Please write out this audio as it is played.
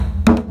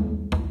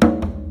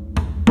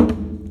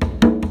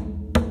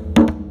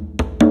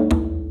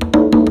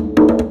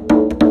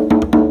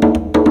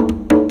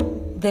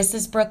This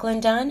is Brooklyn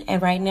Dunn,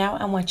 and right now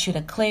I want you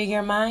to clear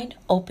your mind,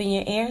 open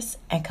your ears,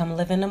 and come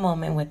live in the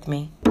moment with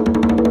me.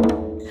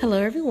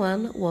 Hello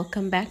everyone,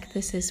 welcome back.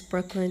 This is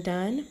Brooklyn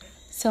Dunn.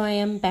 So I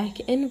am back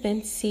in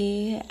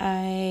Vincy.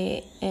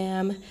 I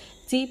am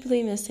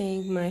deeply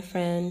missing my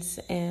friends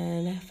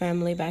and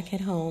family back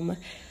at home.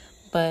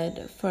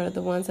 But for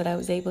the ones that I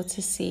was able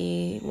to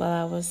see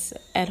while I was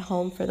at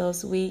home for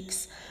those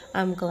weeks,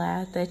 I'm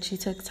glad that you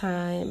took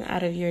time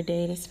out of your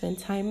day to spend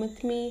time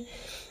with me.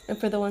 And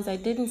for the ones I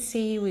didn't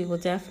see, we will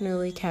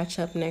definitely catch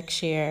up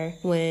next year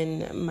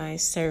when my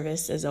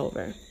service is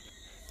over.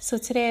 So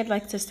today I'd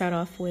like to start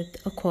off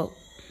with a quote.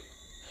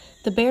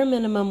 The bare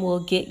minimum will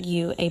get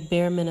you a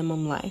bare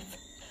minimum life.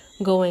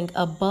 Going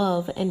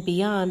above and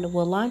beyond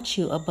will launch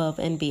you above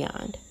and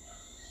beyond.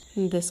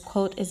 This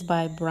quote is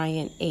by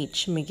Brian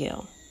H.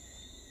 McGill.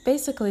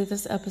 Basically,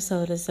 this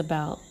episode is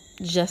about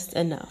just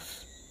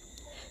enough.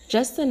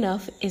 Just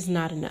enough is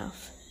not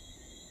enough.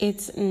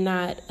 It's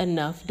not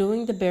enough.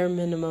 Doing the bare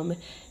minimum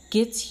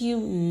gets you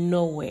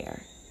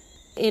nowhere.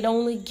 It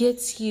only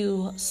gets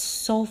you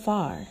so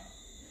far.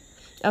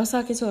 I was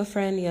talking to a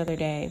friend the other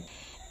day,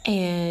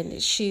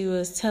 and she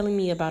was telling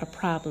me about a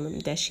problem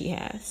that she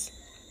has.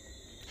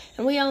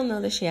 And we all know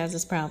that she has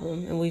this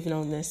problem, and we've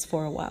known this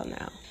for a while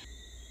now.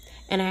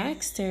 And I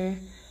asked her,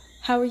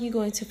 how are you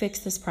going to fix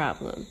this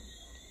problem?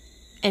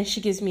 And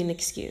she gives me an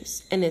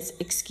excuse. And it's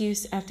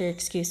excuse after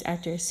excuse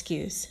after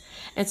excuse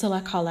until I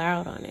call her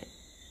out on it.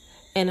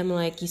 And I'm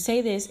like, you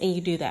say this and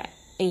you do that.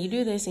 And you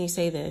do this and you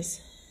say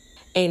this.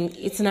 And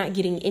it's not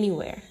getting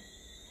anywhere.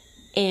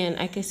 And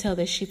I could tell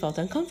that she felt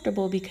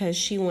uncomfortable because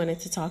she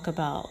wanted to talk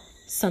about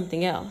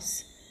something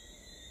else.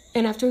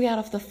 And after we got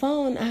off the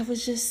phone, I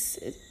was just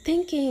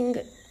thinking,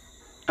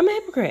 I'm a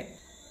hypocrite.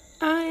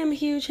 I am a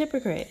huge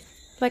hypocrite.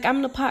 Like,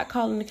 I'm the pot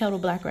calling the kettle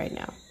black right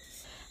now.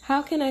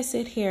 How can I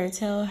sit here and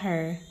tell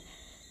her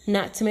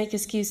not to make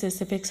excuses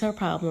to fix her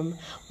problem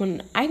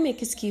when I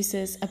make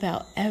excuses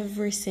about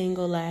every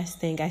single last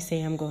thing I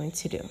say I'm going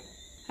to do?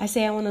 I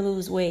say I want to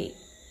lose weight,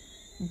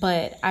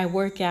 but I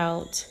work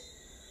out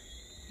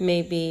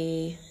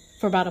maybe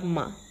for about a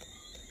month,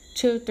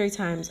 2-3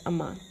 times a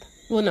month.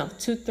 Well, no,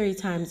 2-3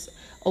 times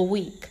a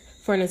week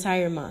for an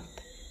entire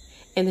month.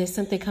 And then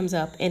something comes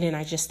up and then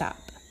I just stop.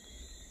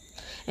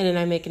 And then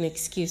I make an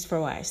excuse for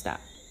why I stop.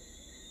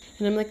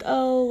 And I'm like,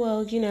 oh,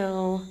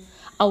 well,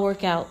 I'll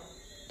work out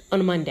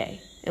on a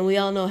Monday. And we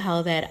all know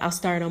how that I'll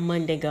start on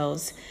Monday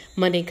goes.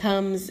 Monday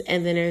comes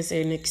and then there's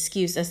an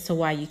excuse as to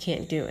why you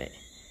can't do it.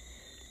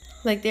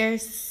 Like,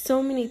 there's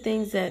so many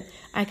things that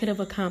I could have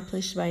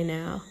accomplished by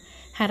now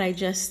had I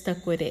just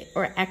stuck with it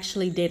or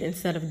actually did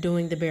instead of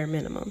doing the bare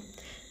minimum.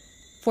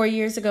 4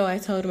 years ago, I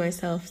told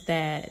myself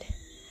that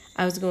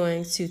I was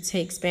going to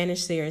take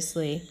Spanish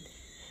seriously.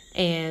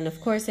 And of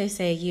course, they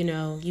say,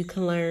 you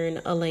can learn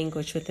a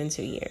language within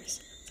 2 years.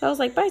 So I was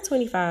like, by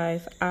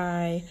 25,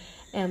 I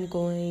am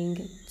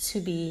going to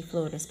be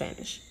fluent in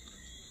Spanish.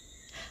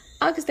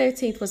 August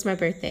 13th was my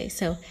birthday.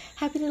 So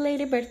happy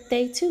belated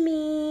birthday to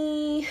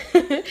me.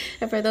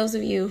 And for those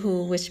of you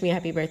who wish me a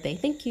happy birthday,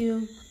 thank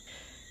you.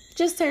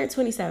 Just turned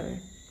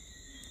 27.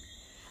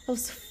 It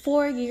was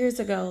 4 years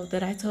ago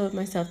that I told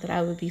myself that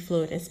I would be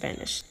fluent in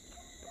Spanish.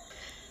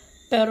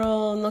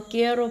 Pero no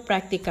quiero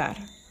practicar.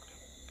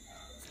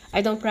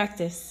 I don't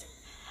practice.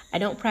 I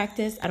don't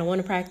want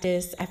to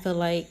practice. I feel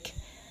like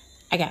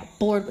I got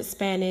bored with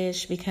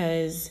Spanish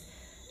because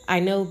I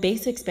know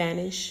basic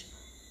Spanish.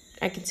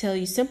 I can tell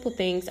you simple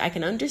things. I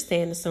can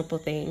understand the simple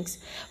things.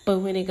 But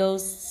when it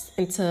goes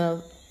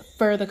into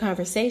further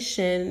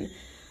conversation,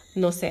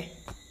 no sé.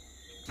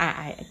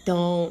 I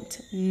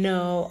don't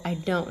know.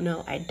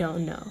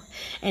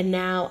 And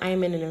now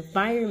I'm in an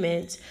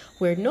environment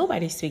where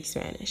nobody speaks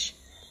Spanish.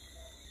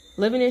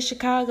 Living in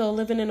Chicago,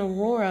 living in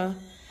Aurora,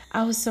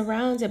 I was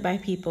surrounded by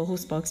people who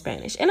spoke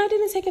Spanish, and I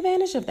didn't take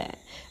advantage of that.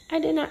 I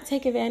did not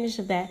take advantage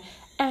of that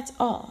at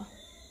all.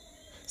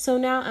 So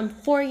now I'm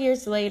 4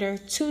 years later,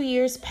 2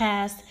 years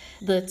past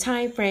the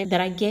time frame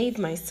that I gave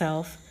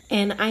myself,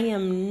 and I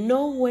am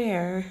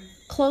nowhere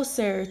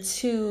closer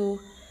to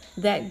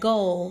that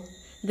goal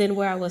than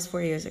where I was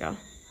 4 years ago.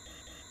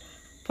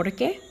 ¿Por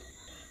qué?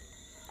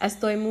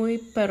 Estoy muy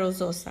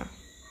perezosa.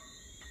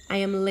 I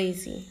am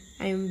lazy.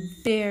 I am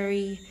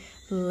very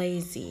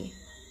lazy.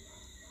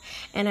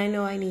 And I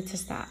know I need to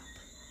stop.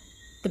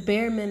 The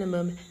bare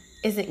minimum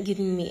isn't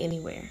getting me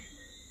anywhere.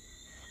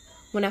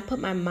 When I put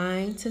my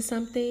mind to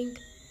something,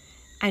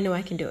 I know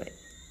I can do it.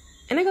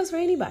 And that goes for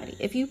anybody.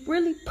 If you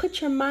really put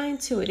your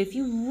mind to it, if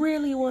you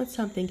really want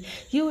something,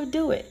 you would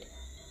do it.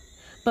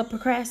 But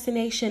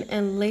procrastination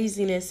and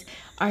laziness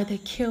are the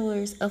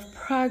killers of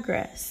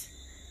progress.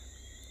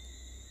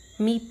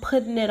 Me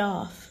putting it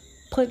off.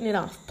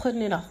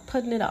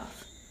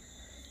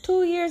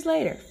 2 years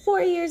later,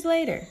 4 years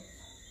later,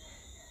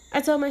 I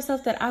told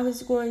myself that I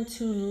was going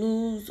to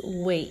lose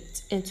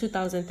weight in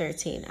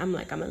 2013. I'm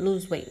going to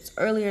lose weight. It's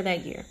earlier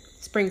that year,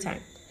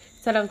 springtime.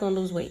 Said I was going to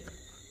lose weight.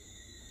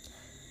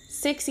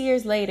 6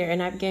 years later,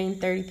 and I've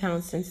gained 30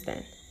 pounds since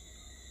then.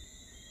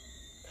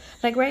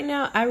 Like right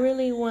now, I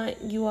really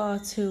want you all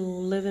to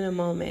live in a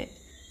moment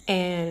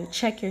and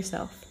check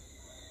yourself.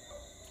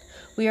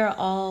 We are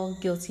all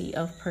guilty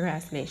of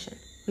procrastination.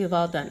 We've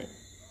all done it.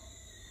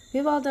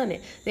 We've all done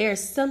it. There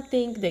is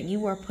something that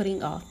you are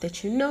putting off,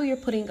 that you know you're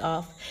putting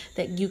off,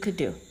 that you could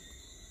do.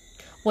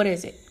 What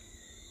is it?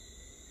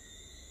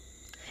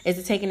 Is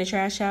it taking the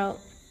trash out?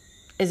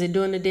 Is it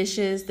doing the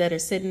dishes that are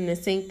sitting in the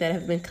sink that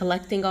have been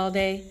collecting all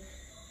day?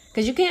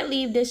 Because you can't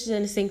leave dishes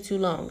in the sink too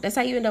long. That's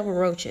how you end up with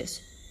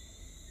roaches.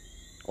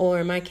 Or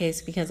in my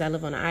case, because I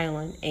live on an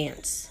island,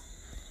 ants.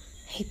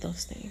 I hate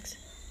those things.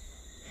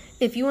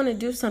 If you want to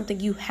do something,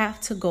 you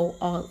have to go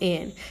all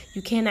in.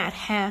 You cannot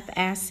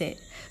half-ass it.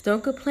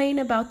 Don't complain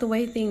about the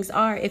way things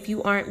are if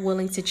you aren't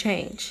willing to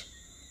change.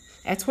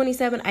 At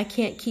 27, I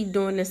can't keep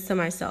doing this to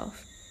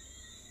myself.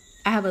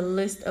 I have a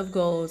list of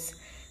goals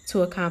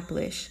to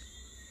accomplish,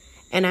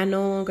 and I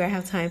no longer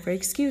have time for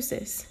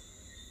excuses.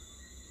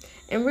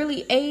 And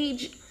really,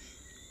 age,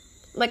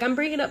 like I'm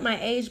bringing up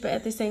my age, but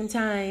at the same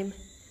time,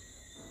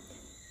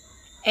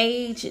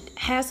 age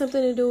has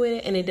something to do with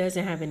it, and it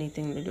doesn't have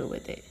anything to do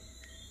with it.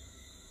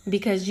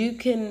 Because you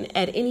can,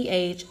 at any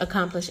age,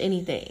 accomplish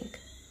anything.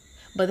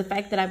 But the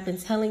fact that I've been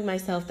telling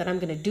myself that I'm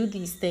going to do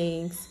these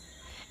things,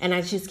 and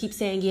I just keep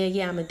saying,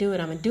 yeah, I'm going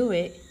to do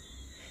it.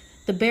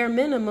 The bare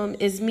minimum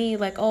is me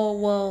like, oh,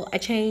 well, I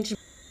changed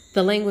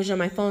the language on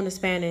my phone to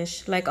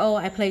Spanish. Like, oh,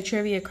 I play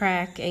Trivia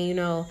Crack, and,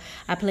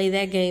 I play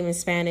that game in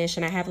Spanish,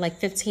 and I have like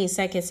 15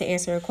 seconds to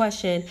answer a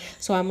question.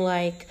 So I'm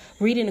like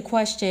reading the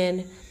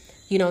question,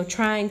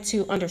 trying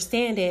to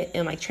understand it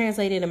and like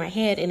translate it in my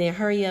head, and then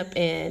hurry up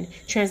and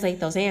translate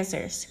those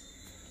answers.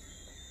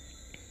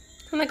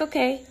 I'm like,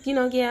 okay,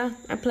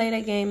 I play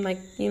that game like,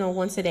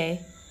 once a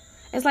day.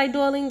 It's like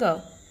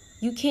Duolingo.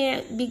 You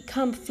can't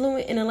become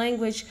fluent in a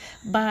language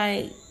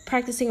by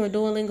practicing with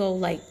Duolingo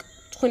like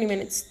 20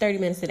 minutes, 30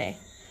 minutes a day.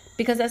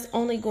 Because that's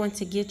only going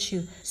to get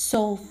you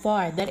so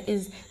far. That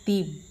is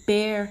the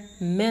bare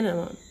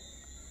minimum.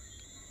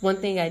 One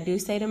thing I do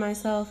say to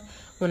myself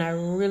when I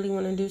really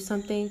want to do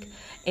something,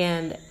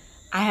 and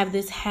I have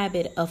this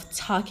habit of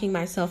talking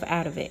myself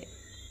out of it.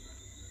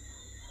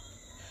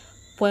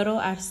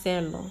 Puedo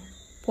hacerlo.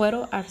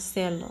 Puedo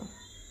hacerlo.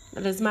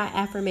 That is my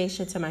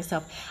affirmation to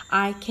myself.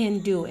 I can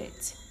do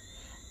it.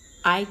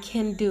 I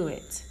can do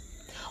it.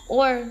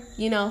 Or,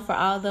 for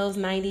all those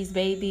 90s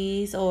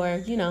babies or,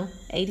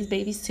 80s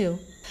babies too.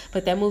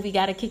 But that movie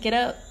Gotta Kick It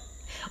Up.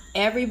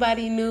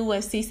 Everybody knew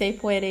what Si Se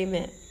Puede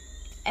meant.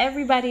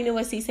 Everybody knew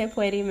what Si Se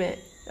Puede meant.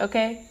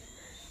 Okay?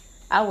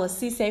 I will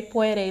Si Se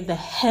Puede the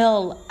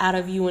hell out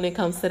of you when it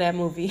comes to that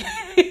movie.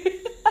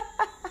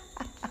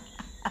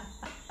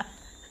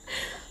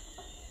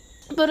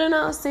 But in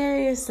all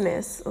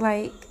seriousness,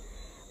 like,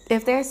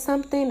 if there's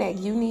something that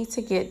you need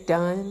to get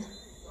done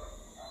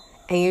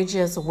and you're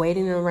just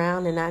waiting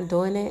around and not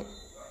doing it,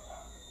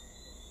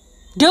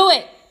 do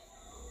it.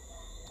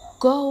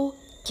 Go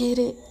get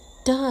it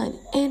done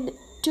and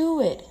do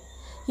it.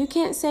 You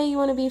can't say you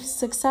want to be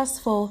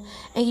successful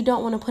and you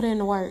don't want to put in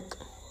the work.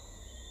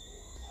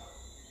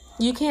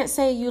 You can't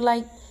say you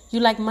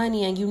like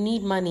money and you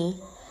need money,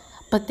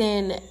 but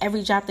then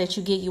every job that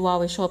you get, you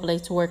always show up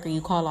late to work or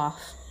you call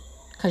off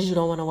because you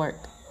don't want to work.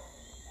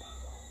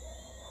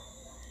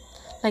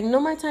 Like, no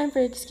more time for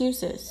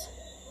excuses.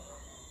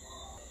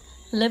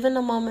 Live in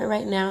the moment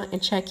right now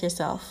and check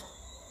yourself.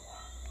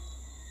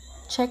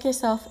 Check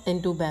yourself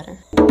and do better.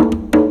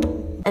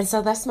 And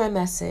so that's my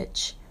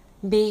message.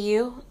 Be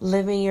you,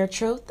 live in your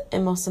truth,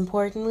 and most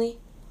importantly,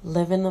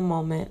 live in the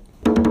moment.